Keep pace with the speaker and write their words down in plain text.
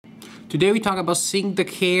Today we talk about Sink the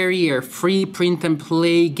Carrier, free print and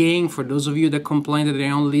play game. For those of you that complain that they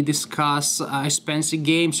only discuss expensive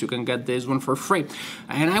games, you can get this one for free.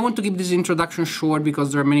 And I want to keep this introduction short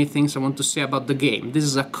because there are many things I want to say about the game. This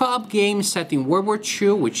is a co-op game set in World War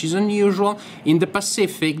II, which is unusual. In the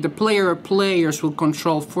Pacific, the player or players will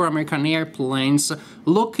control 4 American airplanes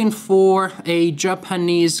looking for a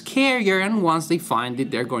Japanese carrier, and once they find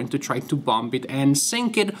it, they're going to try to bomb it and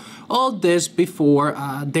sink it. All this before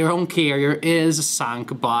their own carrier is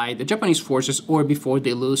sunk by the Japanese forces or before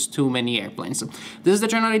they lose too many airplanes. This is the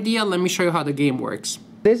general idea. Let me show you how the game works.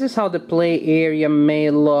 This is how the play area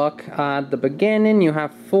may look at the beginning. You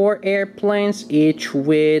have 4 airplanes, each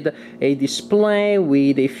with a display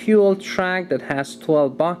with a fuel track that has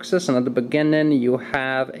 12 boxes, and at the beginning you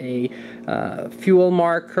have a fuel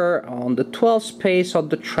marker on the 12th space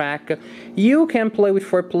of the track. You can play with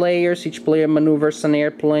 4 players. Each player maneuvers an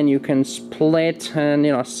airplane. You can split and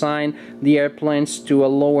assign the airplanes to a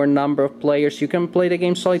lower number of players. You can play the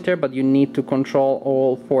game solitaire, but you need to control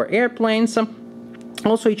all 4 airplanes.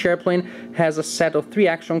 Also, each airplane has a set of 3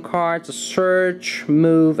 action cards: a search,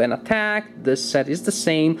 move, and attack. This set is the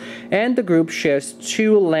same, and the group shares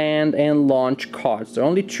 2 land and launch cards. There are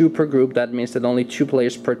only 2 per group. That means that only 2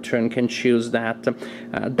 players per turn can choose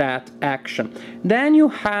that action. Then you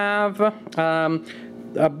have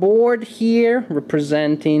a board here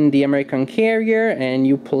representing the American carrier, and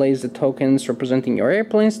you place the tokens representing your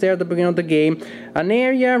airplanes there at the beginning of the game. An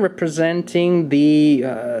area representing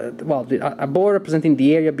a board representing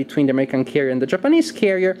the area between the American carrier and the Japanese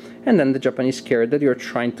carrier, and then the Japanese carrier that you're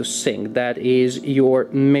trying to sink. That is your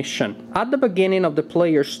mission. At the beginning of the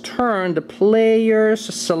player's turn, the players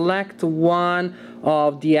select one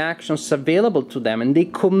of the actions available to them, and they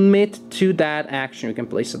commit to that action. You can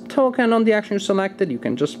place a token on the action you selected. You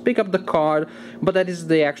can just pick up the card, but that is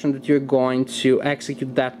the action that you're going to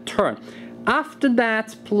execute that turn. After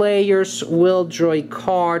that, players will draw a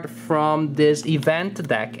card from this event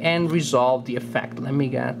deck and resolve the effect. Let me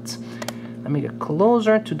get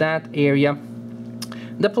closer to that area.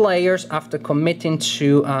 The players, after committing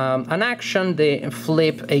to an action, they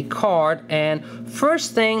flip a card, and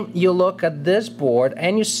first thing, you look at this board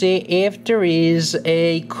and you see if there is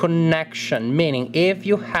a connection, meaning if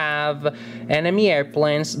you have enemy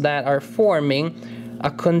airplanes that are forming a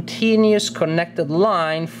continuous connected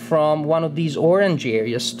line from one of these orange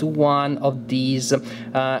areas to one of these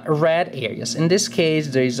red areas. In this case,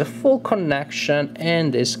 there is a full connection. In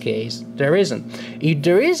this case, there isn't. If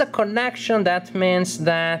there is a connection, that means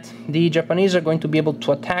that the Japanese are going to be able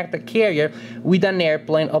to attack the carrier with an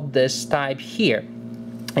airplane of this type here.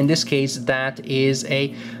 In this case, that is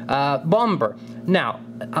a bomber. Now,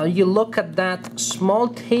 you look at that small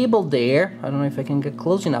table there. I don't know if I can get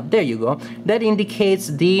close enough. There you go. That indicates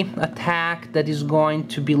the attack that is going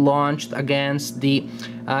to be launched against the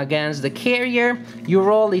carrier. You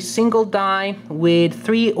roll a single die. With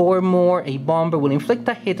 3 or more, a bomber will inflict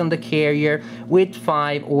a hit on the carrier. With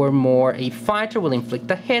 5 or more, a fighter will inflict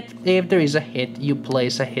a hit. If there is a hit, you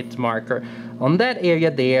place a hit marker on that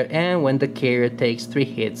area there, and when the carrier takes 3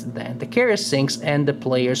 hits, then the carrier sinks and the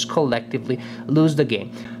players collectively lose the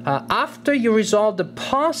game. After you resolve the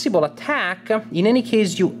possible attack, in any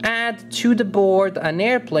case, you add to the board an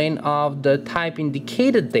airplane of the type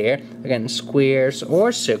indicated there, again squares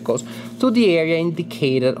or circles, to the area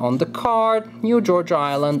indicated on the card. New Georgia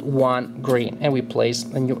Island, 1 green, and we place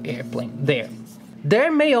a new airplane there.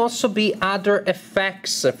 There may also be other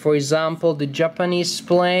effects. For example, the Japanese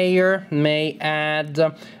player may add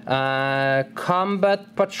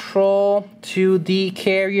combat patrol to the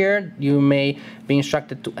carrier. You may be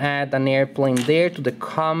instructed to add an airplane there to the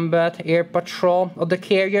combat air patrol of the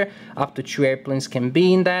carrier. Up to 2 airplanes can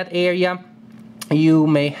be in that area. You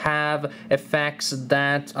may have effects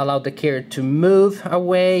that allow the carrier to move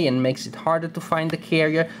away and makes it harder to find the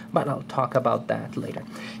carrier, but I'll talk about that later.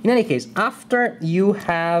 In any case, after you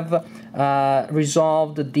have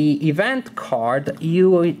resolved the event card,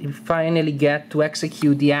 you finally get to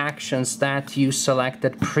execute the actions that you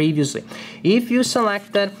selected previously. If you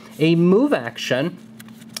selected a move action,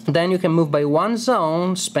 then you can move by 1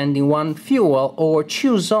 zone, spending 1 fuel, or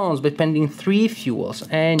 2 zones by spending 3 fuels,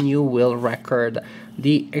 and you will record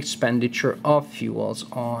the expenditure of fuels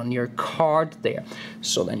on your card there.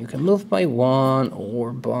 So then you can move by 1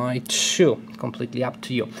 or by 2, completely up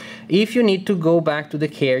to you. If you need to go back to the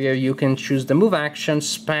carrier, you can choose the move action,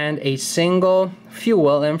 spend a single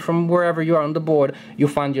fuel, and from wherever you are on the board, you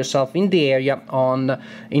find yourself in the area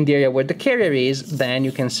where the carrier is. Then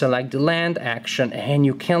you can select the land action, and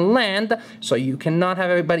you can land. So you cannot have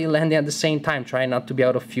everybody landing at the same time. Try not to be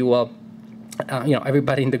out of fuel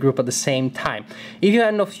everybody in the group at the same time. If you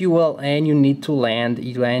have no fuel and you need to land,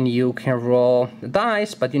 then you can roll the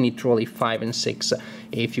dice, but you need to roll a 5 and 6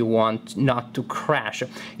 if you want not to crash.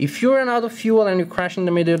 If you run out of fuel and you crash in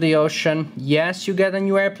the middle of the ocean, yes, you get a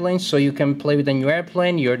new airplane, so you can play with a new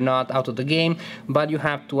airplane. You're not out of the game, but you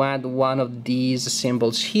have to add one of these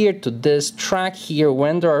symbols here to this track here.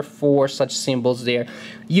 When there are 4 such symbols there,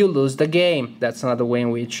 you lose the game. That's another way in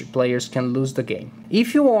which players can lose the game.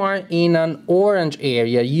 If you are in an orange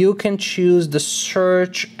area, you can choose the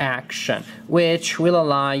search action, which will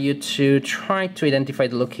allow you to try to identify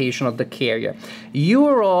the location of the carrier. You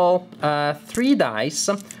roll 3 dice,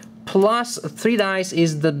 plus 3 dice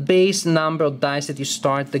is the base number of dice that you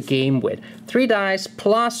start the game with. 3 dice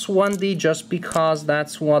plus 1d, just because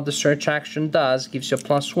that's what the search action does, gives you a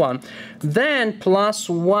 +1. Then plus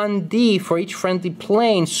 1d for each friendly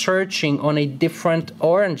plane searching on a different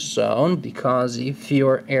orange zone, because if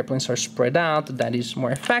your airplanes are spread out, that is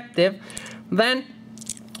more effective. Then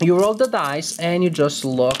you roll the dice and you just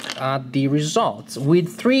look at the results. With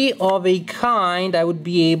 3 of a kind, I would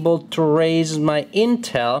be able to raise my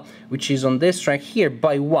intel, which is on this track here,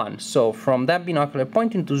 by 1. So from that binocular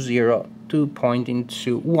pointing to 0 to pointing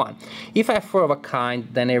to 1. If I have 4 of a kind,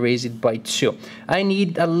 then I raise it by 2. I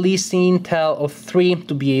need at least an intel of 3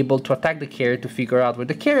 to be able to attack the carrier, to figure out where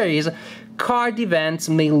the carrier is. Card events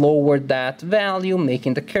may lower that value,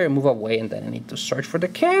 making the carrier move away, and then I need to search for the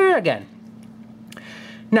carrier again.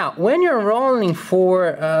 Now, when you're rolling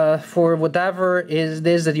for whatever is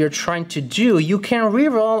this that you're trying to do, you can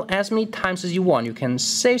re-roll as many times as you want. You can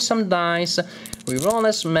save some dice, re-roll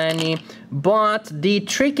as many, but the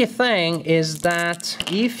tricky thing is that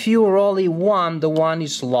if you roll a 1, the 1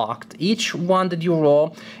 is locked. Each 1 that you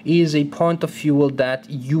roll is a point of fuel that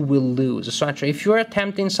you will lose. So actually, if you're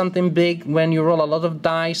attempting something big, when you roll a lot of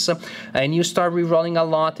dice and you start re-rolling a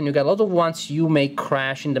lot and you get a lot of 1s, you may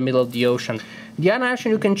crash in the middle of the ocean. The other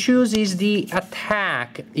action you can choose is the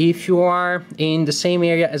attack. If you are in the same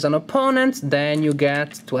area as an opponent, then you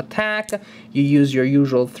get to attack. You use your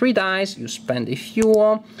usual 3 dice, you spend a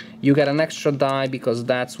fuel, you get an extra die because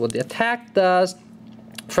that's what the attack does.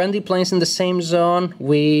 Friendly planes in the same zone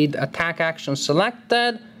with attack action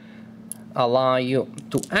selected allow you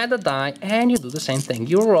to add a die, and you do the same thing.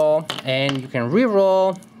 You roll and you can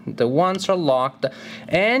re-roll. The 1s are locked,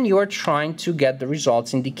 and you're trying to get the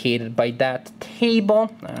results indicated by that table.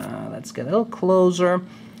 Let's get a little closer.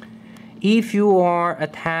 If you are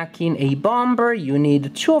attacking a bomber, you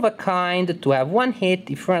need 2 of a kind to have 1 hit.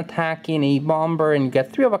 If you're attacking a bomber and you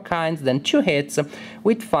get 3 of a kind, then 2 hits.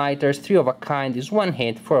 With fighters, 3 of a kind is 1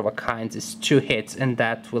 hit, 4 of a kind is 2 hits, and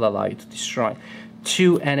that will allow you to destroy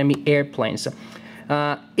 2 enemy airplanes.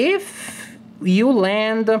 If you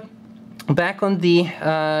land back on the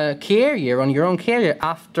carrier, on your own carrier,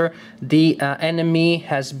 after the enemy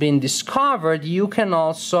has been discovered, you can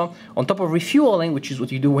also, on top of refueling, which is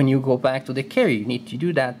what you do when you go back to the carrier, you need to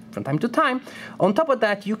do that from time to time. On top of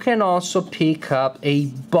that, you can also pick up a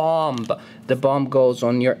bomb. The bomb goes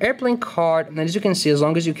on your airplane card, and as you can see, as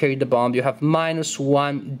long as you carry the bomb, you have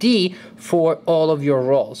 -1d for all of your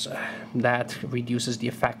rolls. That reduces the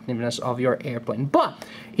effectiveness of your airplane. But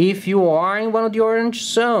if you are in one of the orange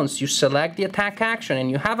zones, you select the attack action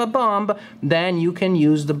and you have a bomb, then you can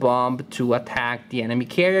use the bomb to attack the enemy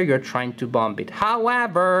carrier you're trying to bomb it.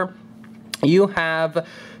 However, you have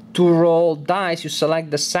to roll dice. You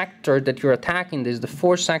select the sector that you're attacking. This is the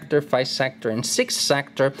 4th sector, 5th sector, and 6th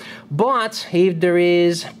sector. But if there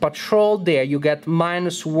is patrol there, you get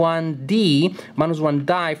 -1d, -1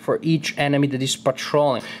 die for each enemy that is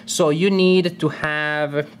patrolling. So you need to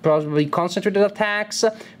have probably concentrated attacks,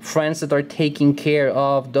 friends that are taking care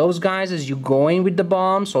of those guys as you go in with the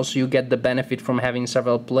bombs. Also, you get the benefit from having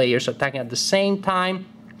several players attacking at the same time.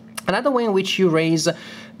 Another way in which you raise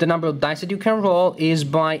the number of dice that you can roll is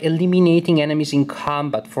by eliminating enemies in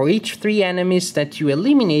combat. For each 3 enemies that you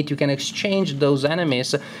eliminate, you can exchange those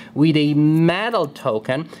enemies with a medal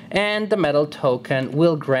token, and the medal token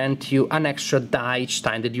will grant you an extra die each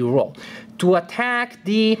time that you roll. To attack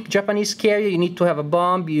the Japanese carrier, you need to have a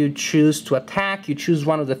bomb. You choose to attack. You choose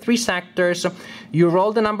one of the 3 sectors. You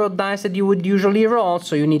roll the number of dice that you would usually roll,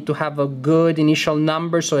 so you need to have a good initial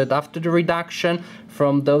number so that after the reduction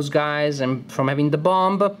from those guys and from having the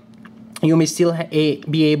bomb, you may still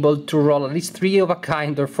be able to roll at least 3 of a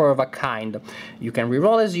kind or 4 of a kind. You can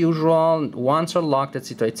re-roll as usual, 1s are locked,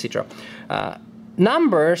 etc., etc.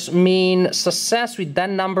 Numbers mean success with that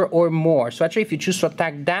number or more. So actually, if you choose to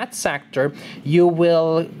attack that sector, you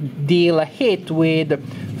will deal a hit with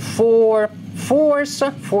 4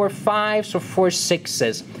 4s, 4 5s, or 4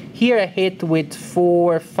 6s. Here I hit with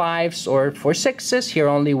 4 5s or 4 6s, here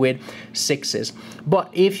only with 6s. But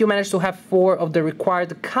if you manage to have 4 of the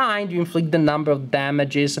required kind, you inflict the number of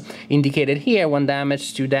damages indicated here: 1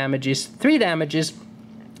 damage, 2 damages, 3 damages.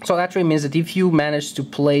 So that really means that if you manage to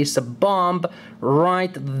place a bomb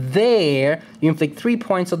right there, you inflict 3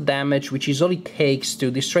 points of damage, which is all it takes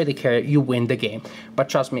to destroy the carrier. You win the game. But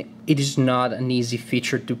trust me, it is not an easy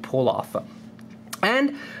feature to pull off.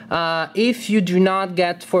 And if you do not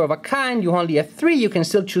get 4 of a kind, you only have 3, you can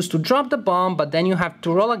still choose to drop the bomb, but then you have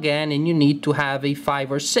to roll again, and you need to have a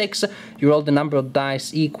 5 or 6. You roll the number of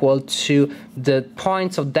dice equal to the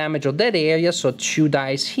points of damage of that area, so 2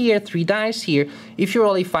 dice here, 3 dice here. If you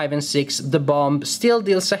roll a 5 and 6, the bomb still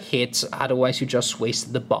deals a hit, otherwise you just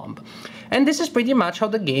waste the bomb. And this is pretty much how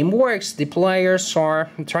the game works. The players are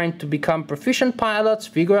trying to become proficient pilots,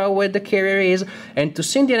 figure out where the carrier is, and to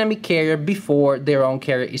sink the enemy carrier before their own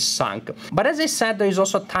carrier is sunk. But as I said, there is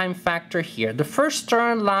also a time factor here. The first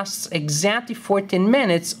turn lasts exactly 14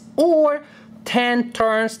 minutes, or 10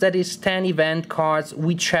 turns, that is 10 event cards,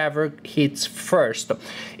 whichever hits first.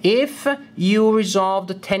 If you resolve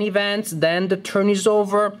the 10 events, then the turn is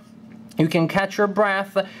over. You can catch your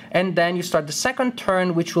breath, and then you start the second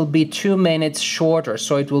turn, which will be 2 minutes shorter.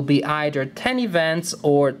 So it will be either 10 events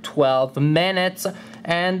or 12 minutes,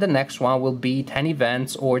 and the next one will be 10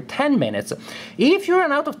 events or 10 minutes. If you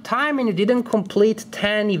run out of time and you didn't complete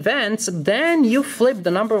 10 events, then you flip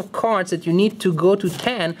the number of cards that you need to go to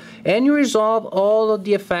 10, and you resolve all of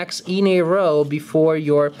the effects in a row before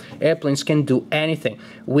your airplanes can do anything.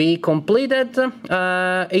 We completed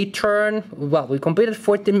a turn, well, we completed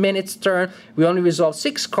 14 minutes turn, we only resolved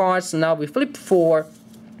 6 cards, now we flip 4,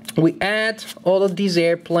 we add all of these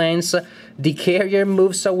airplanes, the carrier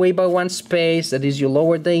moves away by 1 space, that is, you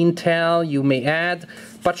lower the intel, you may add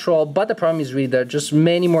patrol, but the problem is really there are just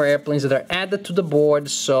many more airplanes that are added to the board,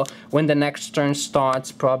 so when the next turn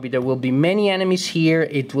starts, probably there will be many enemies here.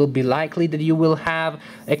 It will be likely that you will have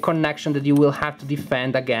a connection that you will have to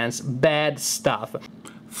defend against bad stuff.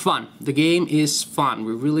 Fun. The game is fun.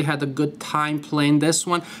 We really had a good time playing this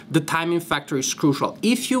one. The timing factor is crucial.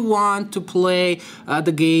 If you want to play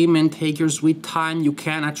the game and take your sweet time, you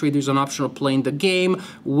can. Actually, there's an option of playing the game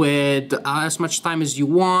with as much time as you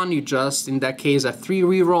want. You just, in that case, have 3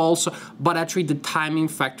 rerolls. But actually, the timing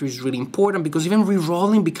factor is really important, because even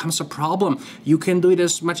rerolling becomes a problem. You can do it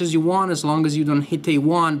as much as you want as long as you don't hit a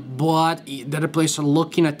 1, but the other players are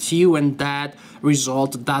looking at you, and that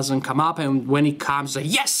result doesn't come up. And when it comes,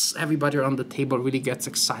 yes, everybody around the table really gets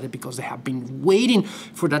excited because they have been waiting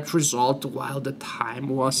for that result while the time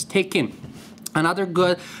was ticking. Another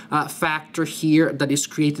good factor here that is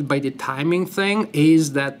created by the timing thing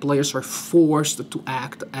is that players are forced to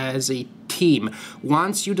act as a team.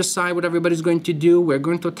 Once you decide what everybody's going to do, we're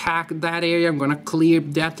going to attack that area, I'm going to clear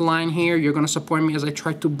that line here, you're going to support me as I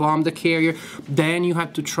try to bomb the carrier, then you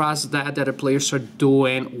have to trust that the other players are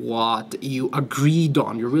doing what you agreed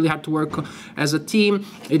on. You really have to work as a team.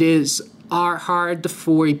 It is hard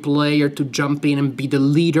for a player to jump in and be the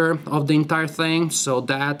leader of the entire thing, so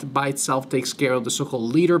that by itself takes care of the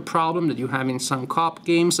so-called leader problem that you have in some co-op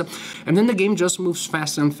games. And then the game just moves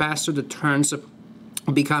faster and faster, the turns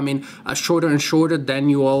becoming shorter and shorter, then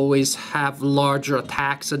you always have larger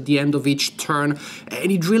attacks at the end of each turn,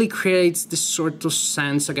 and it really creates this sort of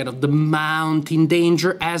sense again of the mounting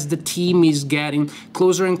danger as the team is getting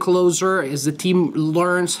closer and closer, as the team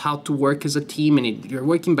learns how to work as a team, and you're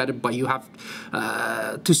working better, but you have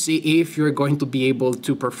to see if you're going to be able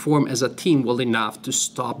to perform as a team well enough to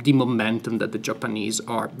stop the momentum that the Japanese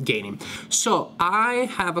are gaining. So I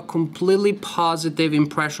have a completely positive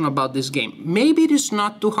impression about this game. Maybe it is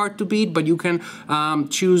not too hard to beat, but you can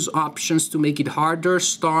choose options to make it harder.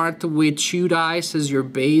 Start with 2 dice as your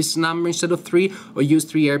base number instead of 3, or use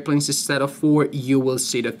 3 airplanes instead of 4. You will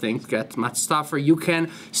see that things get much tougher. You can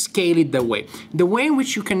scale it that way. The way in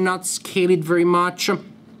which you cannot scale it very much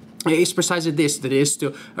is precisely this, that is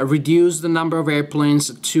to reduce the number of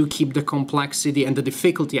airplanes to keep the complexity and the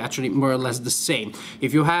difficulty actually more or less the same.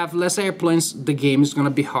 If you have less airplanes, the game is going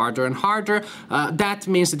to be harder and harder. That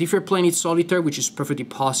means that if you're playing it solitaire, which is perfectly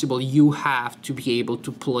possible, you have to be able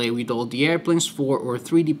to play with all the airplanes, 4 or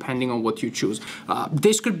 3, depending on what you choose.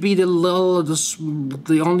 This could be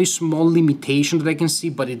the only small limitation that I can see,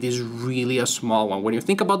 but it is really a small one. When you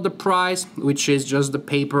think about the price, which is just the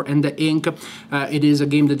paper and the ink, it is a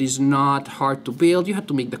game that is is not hard to build. You have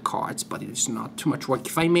to make the cards, but it's not too much work.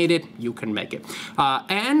 If I made it, you can make it.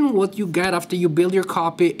 And what you get after you build your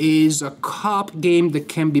copy is a co-op game that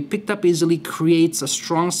can be picked up easily, creates a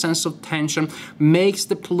strong sense of tension, makes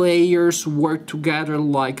the players work together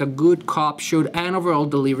like a good co-op should, and overall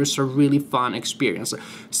delivers a really fun experience.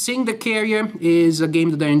 Sing the Carrier is a game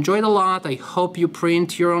that I enjoyed a lot. I hope you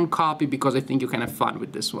print your own copy because I think you can have fun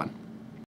with this one.